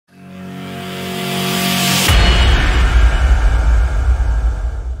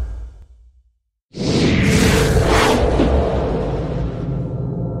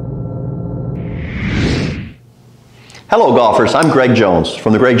Hello golfers, I'm Greg Jones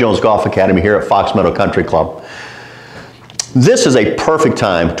from the Greg Jones Golf Academy here at Fox Meadow Country Club. This is a perfect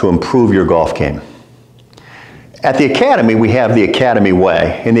time to improve your golf game. At the Academy, we have the Academy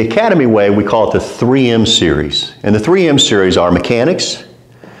Way. In the Academy Way, we call it the 3M series. And the 3M series are mechanics,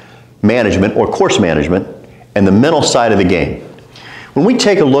 management or course management, and the mental side of the game. When we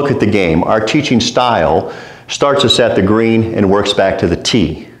take a look at the game, our teaching style starts us at the green and works back to the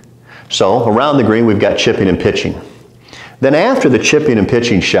tee. So around the green, we've got chipping and pitching. Then after the chipping and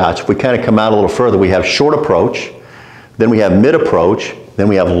pitching shots, we kind of come out a little further. We have short approach, then we have mid approach, then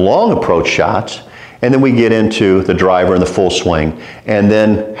we have long approach shots, and then we get into the driver and the full swing, and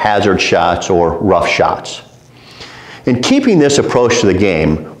then hazard shots or rough shots. In keeping this approach to the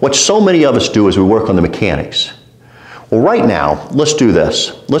game, what so many of us do is we work on the mechanics. Well, right now, let's do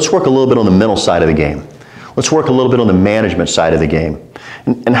this. Let's work a little bit on the mental side of the game. Let's work a little bit on the management side of the game.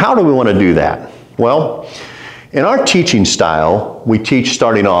 And how do we want to do that? Well, in our teaching style, we teach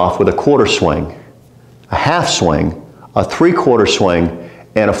starting off with a quarter swing, a half swing, a three-quarter swing,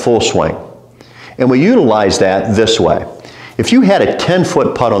 and a full swing. And we utilize that this way. If you had a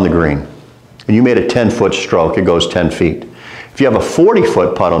 10-foot putt on the green, and you made a 10-foot stroke, it goes 10 feet. If you have a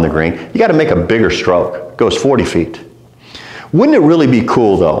 40-foot putt on the green, you got to make a bigger stroke, it goes 40 feet. Wouldn't it really be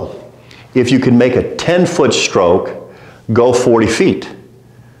cool, though, if you could make a 10-foot stroke go 40 feet?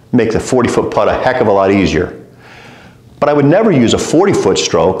 Make the 40-foot putt a heck of a lot easier. But I would never use a 40-foot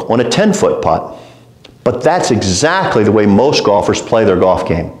stroke on a 10-foot putt. But that's exactly the way most golfers play their golf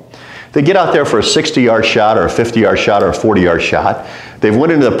game. They get out there for a 60-yard shot or a 50-yard shot or a 40-yard shot. They've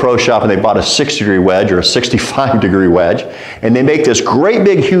went into the pro shop and they bought a 60-degree wedge or a 65-degree wedge, and they make this great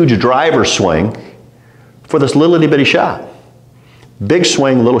big huge driver swing for this little itty-bitty shot. Big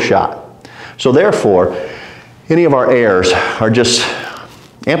swing, little shot. So therefore, any of our errors are just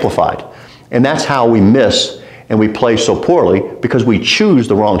amplified. And that's how we miss and we play so poorly, because we choose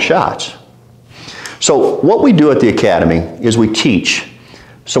the wrong shots. So what we do at the Academy is we teach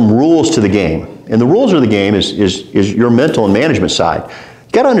some rules to the game. And the rules of the game is your mental and management side.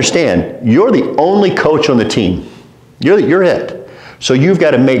 You got to understand, you're the only coach on the team. You're it. So you've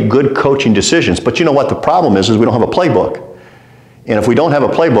got to make good coaching decisions. But you know what the problem is we don't have a playbook. And if we don't have a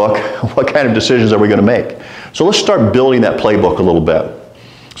playbook, what kind of decisions are we going to make? So let's start building that playbook a little bit.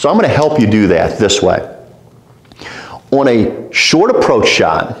 So I'm going to help you do that this way. On a short approach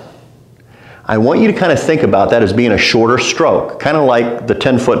shot, I want you to kind of think about that as being a shorter stroke, kind of like the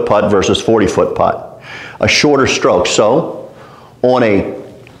 10-foot putt versus 40-foot putt, a shorter stroke. So on a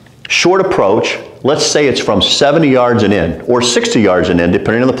short approach, let's say it's from 70 yards and in, or 60 yards and in,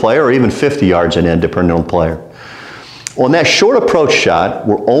 depending on the player, or even 50 yards and in, depending on the player. On that short approach shot,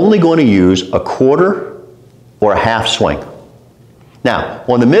 we're only going to use a quarter or a half swing. Now,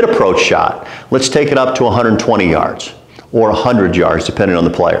 on the mid approach shot, let's take it up to 120 yards. Or 100 yards, depending on the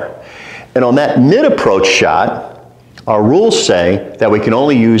player. And on that mid-approach shot, our rules say that we can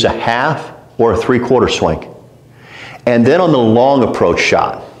only use a half or a three-quarter swing. And then on the long approach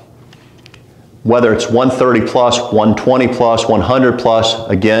shot, whether it's 130 plus, 120 plus, 100 plus,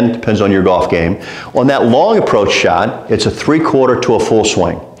 again, depends on your golf game. On that long approach shot, it's a three-quarter to a full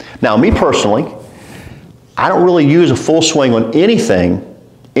swing. Now, me personally, I don't really use a full swing on anything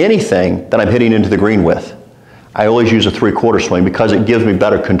that I'm hitting into the green with. I always use a three-quarter swing because it gives me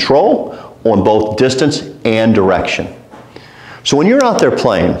better control on both distance and direction. So when you're out there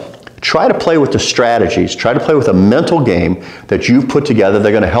playing, try to play with the strategies, try to play with a mental game that you've put together that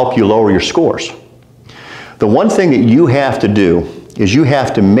are going to help you lower your scores. The one thing that you have to do is you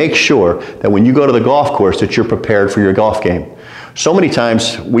have to make sure that when you go to the golf course that you're prepared for your golf game. So many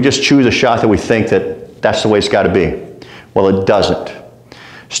times we just choose a shot that we think that that's the way it's got to be. Well, it doesn't.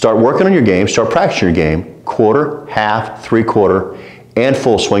 Start working on your game, start practicing your game, quarter, half, three-quarter, and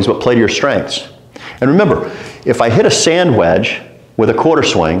full swings, but play to your strengths. And remember, if I hit a sand wedge with a quarter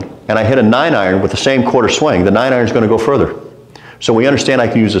swing, and I hit a 9-iron with the same quarter swing, the 9-iron is going to go further. So we understand I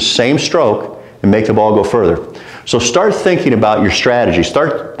can use the same stroke and make the ball go further. So start thinking about your strategy.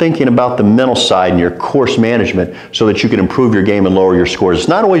 Start thinking about the mental side and your course management so that you can improve your game and lower your scores. It's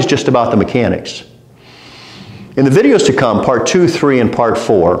not always just about the mechanics. In the videos to come, part 2, 3, and part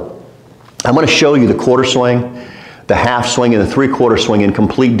 4, I'm going to show you the quarter swing, the half swing, and the three-quarter swing in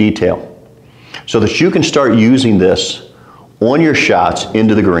complete detail so that you can start using this on your shots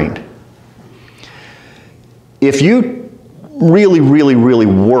into the green. If you really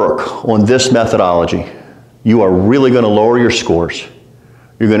work on this methodology, you are really going to lower your scores.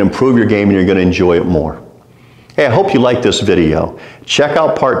 You're going to improve your game and you're going to enjoy it more. Hey, I hope you liked this video. Check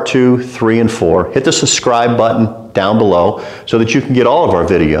out part 2, 3, and 4. Hit the subscribe button down below so that you can get all of our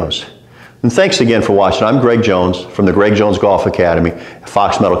videos. And thanks again for watching. I'm Greg Jones from the Greg Jones Golf Academy at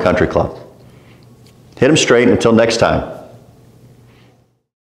Fox Meadow Country Club. Hit 'em straight, and until next time.